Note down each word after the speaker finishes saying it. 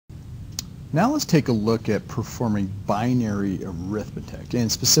Now let's take a look at performing binary arithmetic, and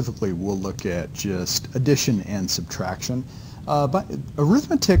specifically we'll look at just addition and subtraction. But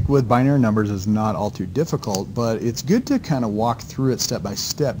arithmetic with binary numbers is not all too difficult, but it's good to kind of walk through it step by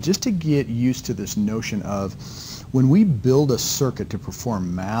step just to get used to this notion of when we build a circuit to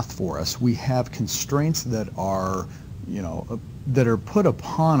perform math for us, we have constraints that are that are put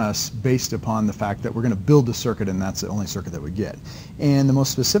upon us based upon the fact that we're going to build a circuit and that's the only circuit that we get. And the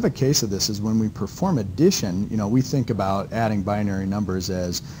most specific case of this is when we perform addition, we think about adding binary numbers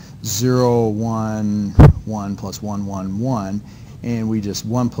as 0, 1, 1 plus 1, 1, 1, and we just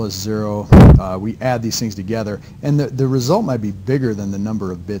 1 plus 0, we add these things together, and the result might be bigger than the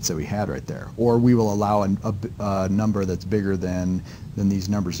number of bits that we had right there, or we will allow a number that's bigger than these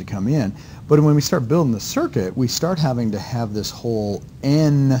numbers to come in. But when we start building the circuit, we start having to have this whole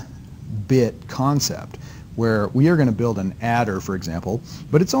n-bit concept where we are going to build an adder, for example,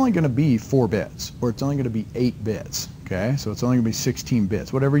 but it's only going to be 4 bits, or it's only going to be 8 bits. Okay, so it's only going to be 16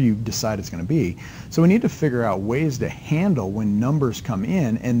 bits, whatever you decide it's going to be. So we need to figure out ways to handle when numbers come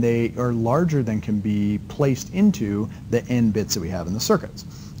in and they are larger than can be placed into the n bits that we have in the circuits.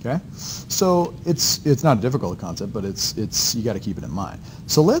 Okay, so it's not a difficult concept, but it's you got to keep it in mind.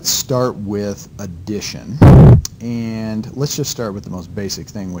 So let's start with addition, and let's just start with the most basic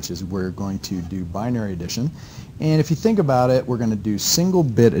thing, which is we're going to do binary addition. And if you think about it, we're going to do single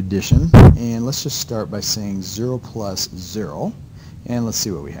bit addition, and let's just start by saying 0 plus 0, and let's see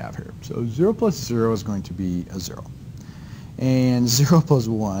what we have here. So 0 plus 0 is going to be a 0, and 0 plus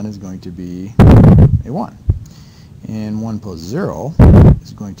 1 is going to be a 1, and 1 plus 0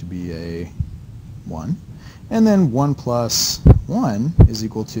 is going to be a 1, and then 1 plus 1 is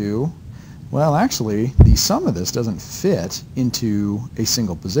equal to, well, actually, the sum of this doesn't fit into a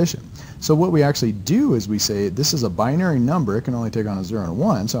single position. So what we actually do is we say this is a binary number. It can only take on a 0 and a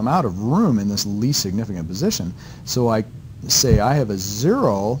 1, so I'm out of room in this least significant position. So I say I have a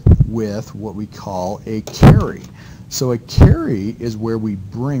 0 with what we call a carry. So a carry is where we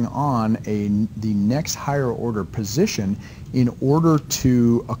bring on the next higher order position in order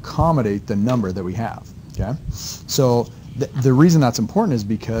to accommodate the number that we have. Okay? So the reason that's important is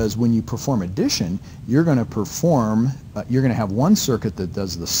because when you perform addition, you're going to have one circuit that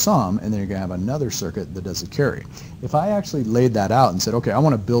does the sum, and then you're going to have another circuit that does the carry. If I actually laid that out and said, okay, I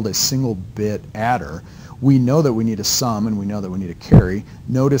want to build a single bit adder, we know that we need a sum and we know that we need a carry.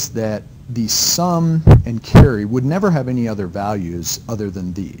 Notice that the sum and carry would never have any other values other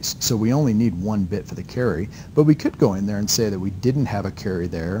than these. So we only need 1 bit for the carry, but we could go in there and say that we didn't have a carry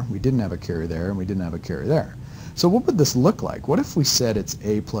there, we didn't have a carry there, and we didn't have a carry there. So what would this look like? What if we said it's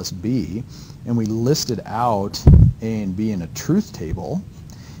a plus b, and we listed out a and b in a truth table,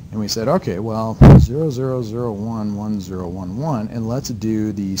 and we said, okay, well, 0, 0, 0, 1, 1, 0, 1, 1, and let's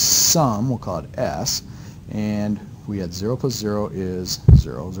do the sum, we'll call it s, and we had 0 plus 0 is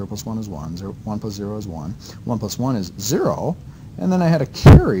 0, 0 plus 1 is 1, 1 plus 0 is 1, 1 plus 1 is 0, and then I had a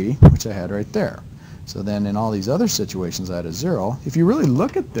carry, which I had right there. So then in all these other situations I had a 0. If you really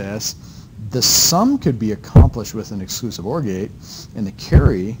look at this, the sum could be accomplished with an exclusive OR gate, and the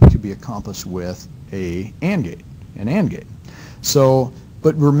carry could be accomplished with an AND gate. So,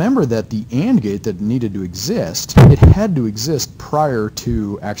 but remember that the AND gate that needed to exist, it had to exist prior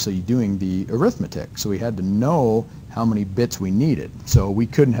to actually doing the arithmetic. So we had to know how many bits we needed. So we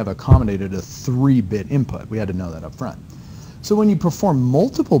couldn't have accommodated a 3-bit input. We had to know that up front. So when you perform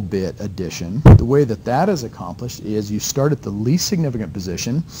multiple bit addition, the way that is accomplished is you start at the least significant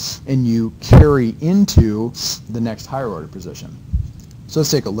position and you carry into the next higher order position. So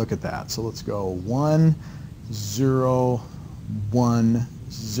let's take a look at that. So let's go 1, 0, 1,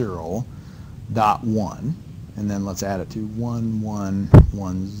 0, dot 1, and then let's add it to 1, 1,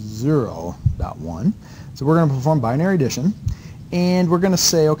 1, 0, dot 1. So we're going to perform binary addition, and we're going to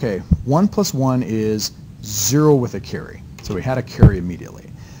say, okay, 1 plus 1 is 0 with a carry. So we had a carry immediately.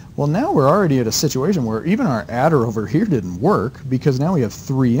 Well, now we're already at a situation where even our adder over here didn't work because now we have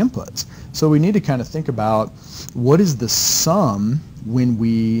 3 inputs. So we need to kind of think about what is the sum when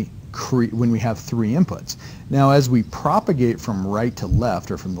we have 3 inputs. Now as we propagate from right to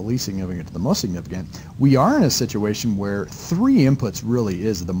left, or from the least significant to the most significant, we are in a situation where 3 inputs really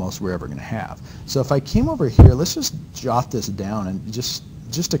is the most we're ever going to have. So if I came over here, let's just jot this down and just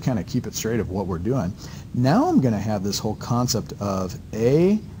to kind of keep it straight of what we're doing. Now I'm going to have this whole concept of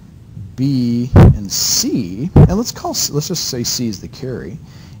A, B, and C, and let's just say C is the carry,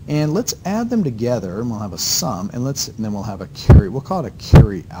 and let's add them together, and we'll have a sum, and then we'll have a carry. We'll call it a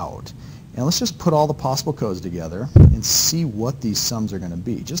carry out, and let's just put all the possible codes together and see what these sums are going to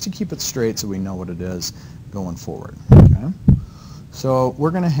be, just to keep it straight so we know what it is going forward. Okay? So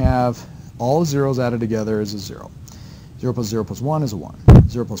we're going to have all zeros added together is a 0. 0 plus 0 plus 1 is a 1.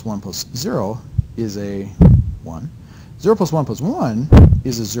 0 plus 1 plus 0 is a 1. 0 plus 1 plus 1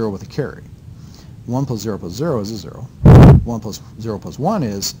 is a 0 with a carry. 1 plus 0 plus 0 is a 0. 1 plus 0 plus 1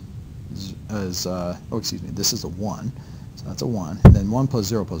 is this is a 1. So that's a 1. And then 1 plus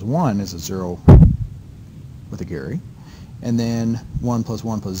 0 plus 1 is a 0 with a carry. And then 1 plus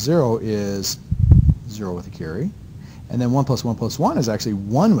 1 plus 0 is 0 with a carry. And then 1 plus 1 plus 1 is actually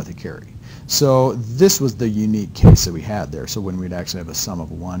 1 with a carry. So this was the unique case that we had there. So when we'd actually have a sum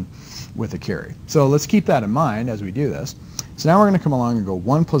of 1 with a carry. So let's keep that in mind as we do this. So now we're going to come along and go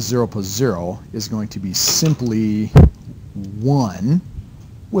 1 plus 0 plus 0 is going to be simply 1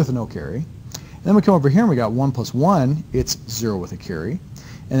 with no carry. And then we come over here and we got 1 plus 1, it's 0 with a carry.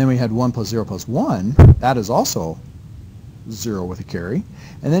 And then we had 1 plus 0 plus 1, that is also 0 with a carry.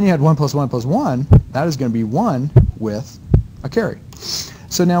 And then you had 1 plus 1 plus 1, that is going to be 1 with a carry.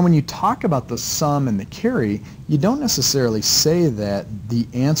 So now when you talk about the sum and the carry, you don't necessarily say that the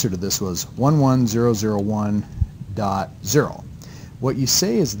answer to this was 11001.0. What you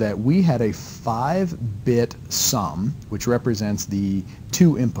say is that we had a 5-bit sum, which represents the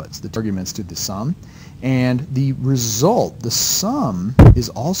two inputs, the arguments to the sum, and the result, the sum, is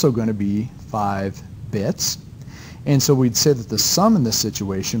also going to be 5 bits. And so we'd say that the sum in this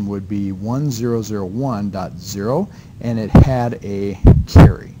situation would be 1001.0, and it had a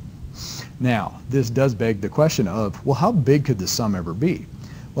carry. Now, this does beg the question of, well, how big could the sum ever be?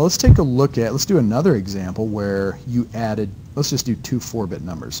 Well, let's take a look at, let's do another example where you added, let's just do two 4-bit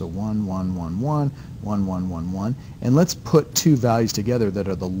numbers. So 1, 1, 1, 1, 1, 1, 1, 1. And let's put two values together that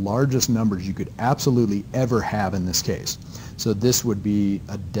are the largest numbers you could absolutely ever have in this case. So this would be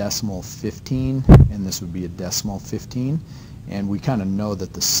a decimal 15, and this would be a decimal 15. And we kind of know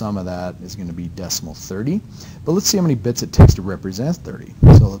that the sum of that is going to be decimal 30. But let's see how many bits it takes to represent 30.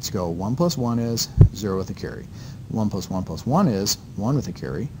 So let's go 1 plus 1 is 0 with a carry. 1 plus 1 plus 1 is 1 with a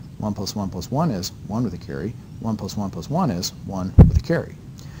carry. 1 plus 1 plus 1 is 1 with a carry. 1 plus 1 plus 1 is 1 with a carry.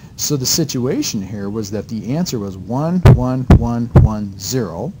 So the situation here was that the answer was 1, 1, 1, 1,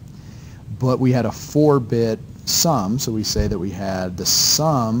 0. But we had a 4-bit sum, so we say that we had the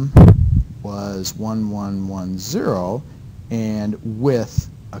sum was 1, 1, 1, 0, and with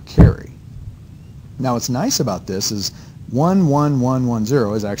a carry. Now what's nice about this is 1, 1, 1, 1,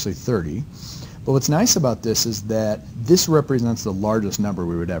 0 is actually 30. But what's nice about this is that this represents the largest number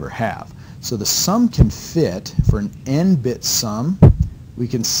we would ever have. So the sum can fit, for an n-bit sum, we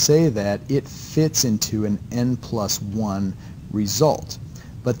can say that it fits into an n plus 1 result.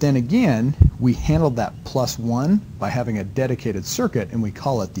 But then again, we handled that plus 1 by having a dedicated circuit, and we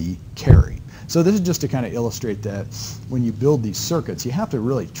call it the carry. So this is just to kind of illustrate that when you build these circuits, you have to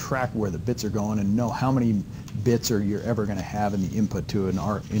really track where the bits are going and know how many bits you're ever going to have in the input to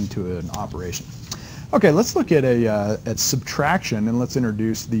into an operation. Okay, let's look at at subtraction, and let's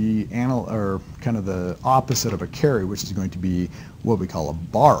introduce the kind of the opposite of a carry, which is going to be what we call a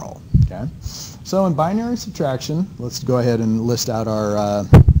borrow. Okay, so in binary subtraction, let's go ahead and list out our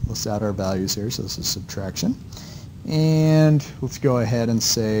values here. So this is subtraction, and let's go ahead and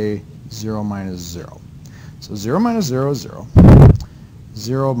say 0 minus 0. So 0 minus 0 is 0.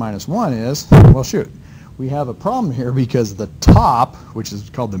 0 minus 1 is, well, shoot. We have a problem here because the top, which is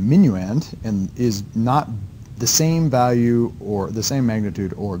called the minuend, and is not the same value or the same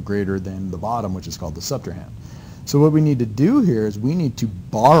magnitude or greater than the bottom, which is called the subtrahend. So what we need to do here is we need to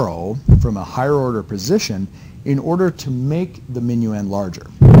borrow from a higher order position in order to make the minuend larger.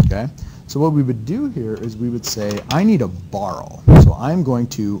 Okay? So what we would do here is we would say, I need a borrow. So I'm going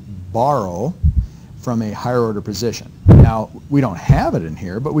to borrow from a higher order position. Now, we don't have it in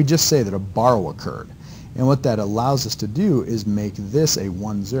here, but we just say that a borrow occurred. And what that allows us to do is make this a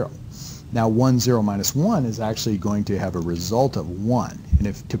 1, 0. Now 1, 0 minus 1 is actually going to have a result of 1. And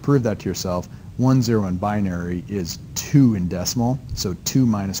if to prove that to yourself, 1, 0 in binary is 2 in decimal, so 2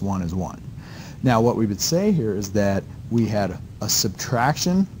 minus 1 is 1. Now what we would say here is that we had a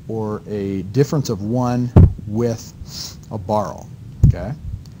subtraction or a difference of 1 with a borrow. Okay?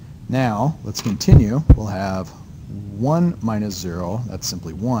 Now let's continue. We'll have 1 minus 0, that's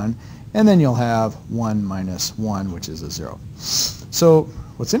simply 1. And then you'll have 1 minus 1, which is a 0. So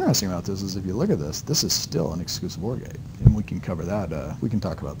what's interesting about this is if you look at this, this is still an exclusive OR gate. And we can cover that, we can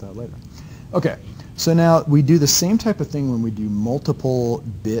talk about that later. Okay, so now we do the same type of thing when we do multiple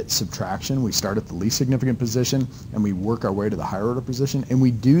bit subtraction. We start at the least significant position and we work our way to the higher order position. And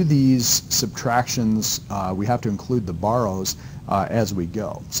we do these subtractions, we have to include the borrows as we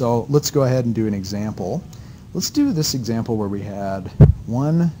go. So let's go ahead and do an example. Let's do this example where we had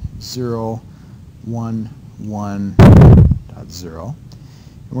 1, 0, 1, 1, 0.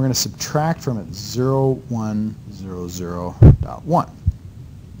 and we're going to subtract from it 0, 1, 0, 0, dot 1.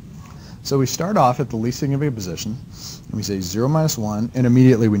 So we start off at the least significant position, and we say 0 minus 1, and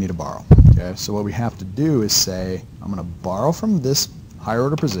immediately we need to borrow. Okay, so what we have to do is say, I'm going to borrow from this higher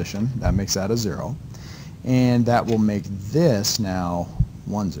order position, that makes that a 0, and that will make this now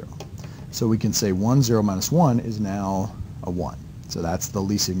 1, 0. So we can say 1, 0 minus 1 is now a 1. So that's the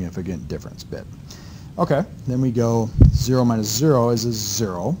least significant difference bit. Okay, then we go 0 minus 0 is a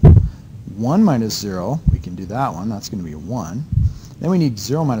 0. 1 minus 0, we can do that one, that's going to be a 1. Then we need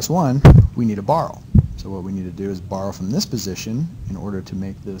 0 minus 1, we need to borrow. So what we need to do is borrow from this position in order to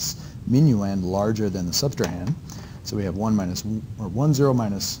make this minuend larger than the subtrahend. So we have 1, 0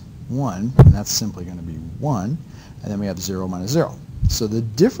 minus 1, and that's simply going to be 1. And then we have 0 minus 0. So the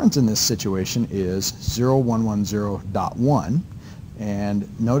difference in this situation is 0, 1, 1, 0, dot 1.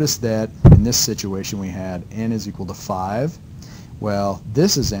 And notice that in this situation we had n is equal to 5. Well,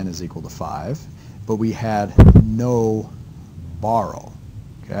 this is n is equal to 5, but we had no borrow.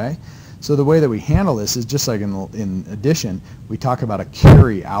 Okay? So the way that we handle this is just like in addition, we talk about a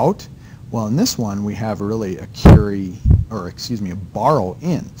carry out. Well, in this one we have really a carry, or excuse me, a borrow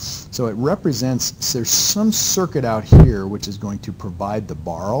in. So it represents, there's some circuit out here which is going to provide the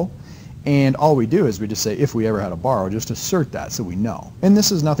borrow, and all we do is we just say if we ever had a borrow, just assert that so we know. And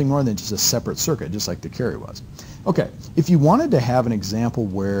this is nothing more than just a separate circuit, just like the carry was. Okay, if you wanted to have an example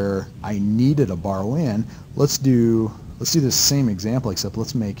where I needed a borrow in, let's do the same example, except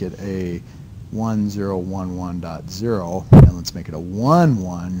let's make it a 1, 0, 1, 1, dot 0, and let's make it a 1,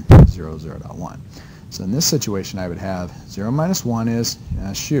 1, 0, 0, dot 1. So in this situation I would have 0 minus 1 is,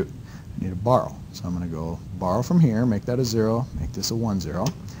 shoot, I need to borrow. So I'm going to go borrow from here, make that a 0, make this a 1, 0.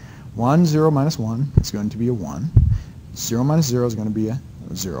 1, 0 minus 1 is going to be a 1. 0 minus 0 is going to be a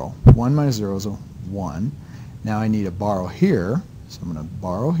 0. 1 minus 0 is a 1. Now I need to borrow here, so I'm going to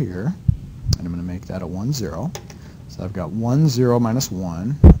borrow here, and I'm going to make that a 1, 0. So I've got 1, 0 minus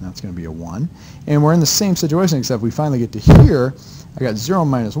 1, and that's going to be a 1. And we're in the same situation, except we finally get to here, I got 0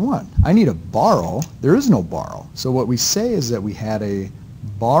 minus 1. I need a borrow. There is no borrow. So what we say is that we had a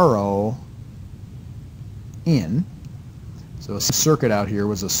borrow in. So a circuit out here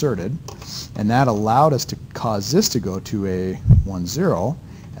was asserted, and that allowed us to cause this to go to a 1, 0,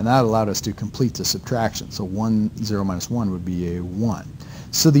 and that allowed us to complete the subtraction. So 1, 0 minus 1 would be a 1.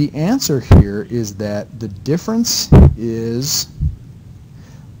 So the answer here is that the difference is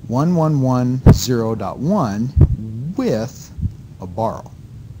 1, 1, 1, 0, dot 1 with a borrow.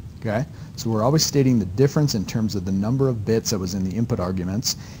 Okay? So we're always stating the difference in terms of the number of bits that was in the input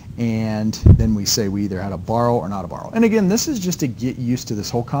arguments, and then we say we either had a borrow or not a borrow. And again, this is just to get used to this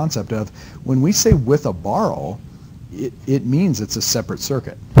whole concept of when we say with a borrow, it means it's a separate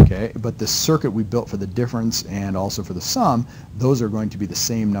circuit. Okay? But the circuit we built for the difference and also for the sum, those are going to be the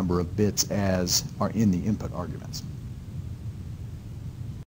same number of bits as are in the input arguments.